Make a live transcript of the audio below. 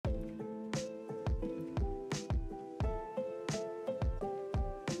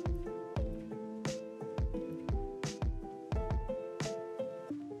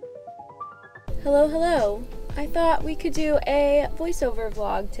Hello, hello. I thought we could do a voiceover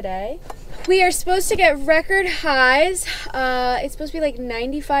vlog today. We are supposed to get record highs. It's supposed to be like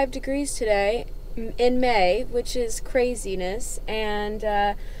 95 degrees today in May, which is craziness. And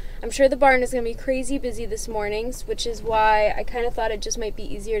I'm sure the barn is going to be crazy busy this morning, which is why I kind of thought it just might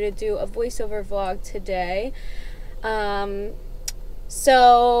be easier to do a voiceover vlog today.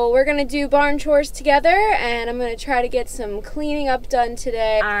 So we're going to do barn chores together, and I'm going to try to get some cleaning up done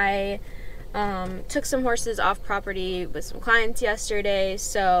today. I took some horses off property with some clients yesterday,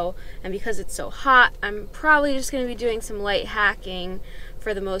 and because it's so hot, I'm probably just going to be doing some light hacking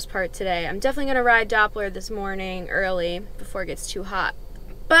for the most part today. I'm definitely going to ride Doppler this morning early before it gets too hot.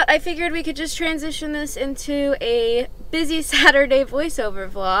 But I figured we could just transition this into a busy Saturday voiceover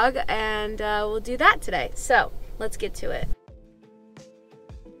vlog, and we'll do that today. So let's get to it.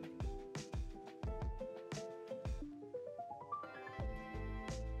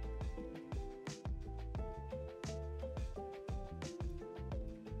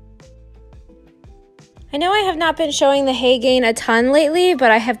 I know I have not been showing the hay gain a ton lately,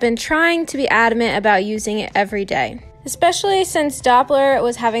 but I have been trying to be adamant about using it every day. Especially since Doppler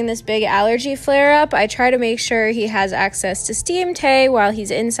was having this big allergy flare-up, I try to make sure he has access to steamed hay while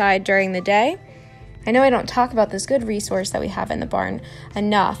he's inside during the day. I know I don't talk about this good resource that we have in the barn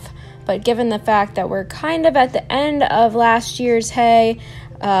enough, but given the fact that we're kind of at the end of last year's hay,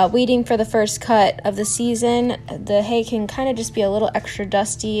 waiting for the first cut of the season, the hay can kind of just be a little extra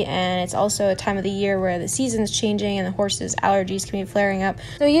dusty, and it's also a time of the year where the season's changing and the horses' allergies can be flaring up.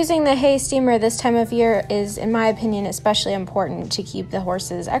 So using the hay steamer this time of year is, in my opinion, especially important to keep the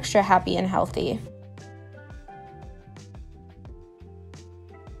horses extra happy and healthy.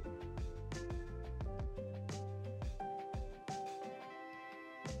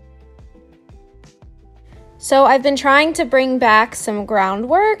 So I've been trying to bring back some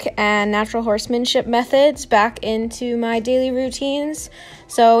groundwork and natural horsemanship methods back into my daily routines.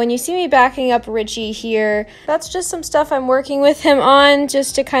 So when you see me backing up Richie here, that's just some stuff I'm working with him on,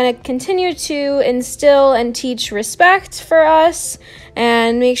 just to kind of continue to instill and teach respect for us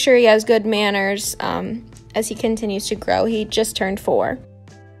and make sure he has good manners as he continues to grow. He just turned 4.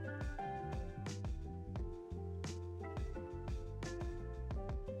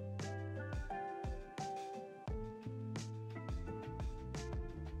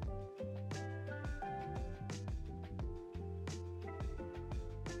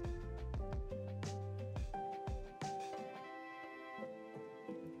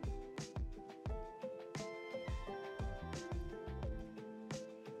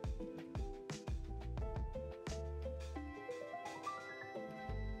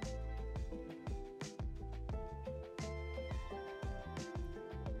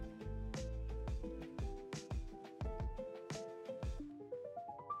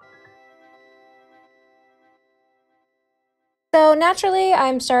 So naturally,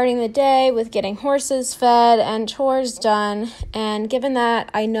 I'm starting the day with getting horses fed and chores done, and given that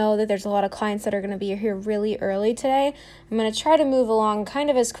I know that there's a lot of clients that are going to be here really early today, I'm going to try to move along kind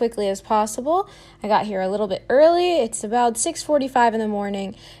of as quickly as possible. I got here a little bit early. It's about 6:45 in the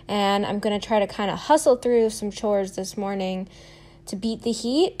morning, and I'm going to try to kind of hustle through some chores this morning to beat the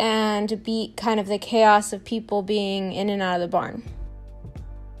heat and to beat kind of the chaos of people being in and out of the barn.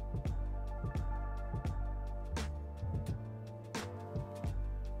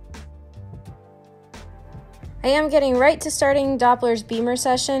 I am getting right to starting Doppler's beamer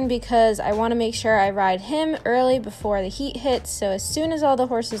session because I want to make sure I ride him early before the heat hits. So as soon as all the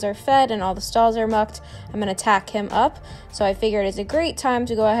horses are fed and all the stalls are mucked, I'm going to tack him up. So I figured it's a great time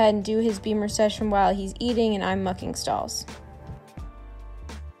to go ahead and do his beamer session while he's eating and I'm mucking stalls.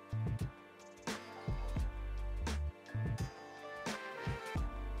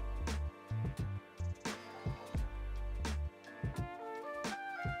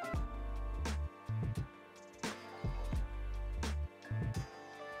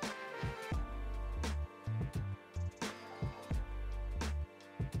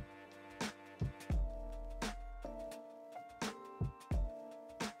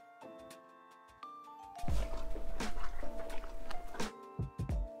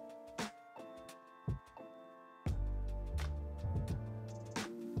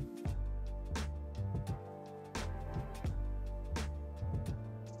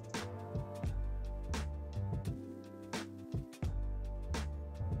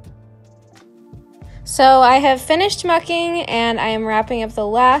 So I have finished mucking and I am wrapping up the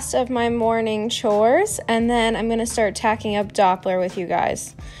last of my morning chores, and then I'm going to start tacking up Doppler with you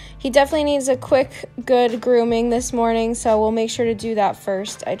guys. He definitely needs a quick, good grooming this morning, so we'll make sure to do that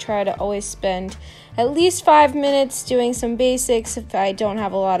first. I try to always spend at least 5 minutes doing some basics if I don't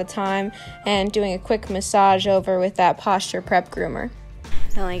have a lot of time, and doing a quick massage over with that posture prep groomer.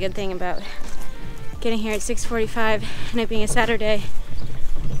 The only good thing about getting here at 6:45 and it being a Saturday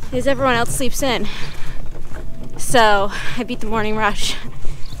is everyone else sleeps in. So I beat the morning rush.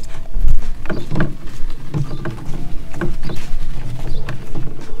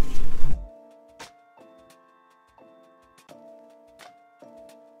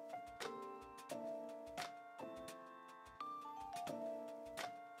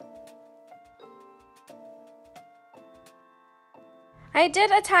 I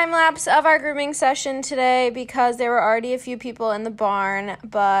did a time lapse of our grooming session today because there were already a few people in the barn,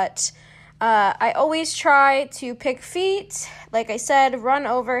 but I always try to pick feet, like I said, run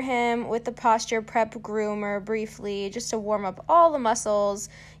over him with the posture prep groomer briefly just to warm up all the muscles,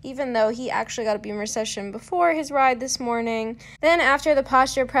 even though he actually got a beamer session before his ride this morning. Then after the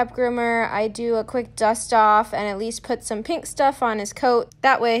posture prep groomer, I do a quick dust off and at least put some pink stuff on his coat.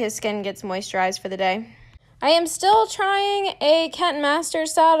 That way his skin gets moisturized for the day. I am still trying a Kent Master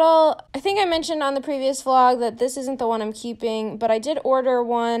saddle. I think I mentioned on the previous vlog that this isn't the one I'm keeping, but I did order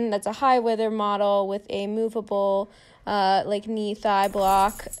one that's a high wither model with a movable like knee thigh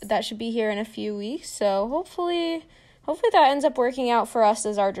block. That should be here in a few weeks, so hopefully that ends up working out for us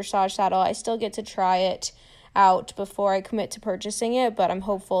as our dressage saddle. I still get to try it out before I commit to purchasing it, but I'm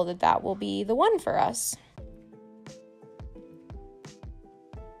hopeful that that will be the one for us.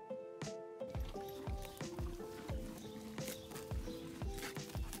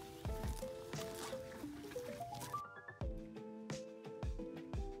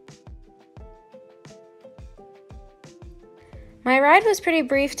 My ride was pretty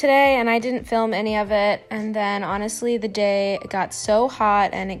brief today and I didn't film any of it, and then honestly the day got so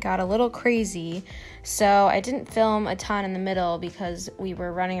hot and it got a little crazy, so I didn't film a ton in the middle because we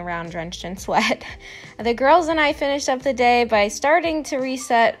were running around drenched in sweat. The girls and I finished up the day by starting to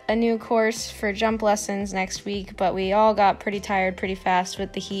reset a new course for jump lessons next week, but we all got pretty tired pretty fast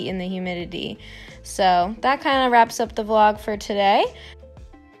with the heat and the humidity. So that kind of wraps up the vlog for today.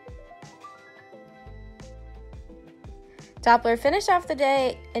 Doppler finished off the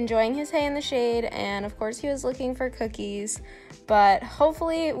day enjoying his hay in the shade, and of course he was looking for cookies, but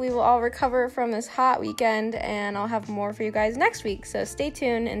hopefully we will all recover from this hot weekend and I'll have more for you guys next week, so stay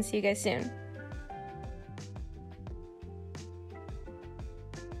tuned and see you guys soon.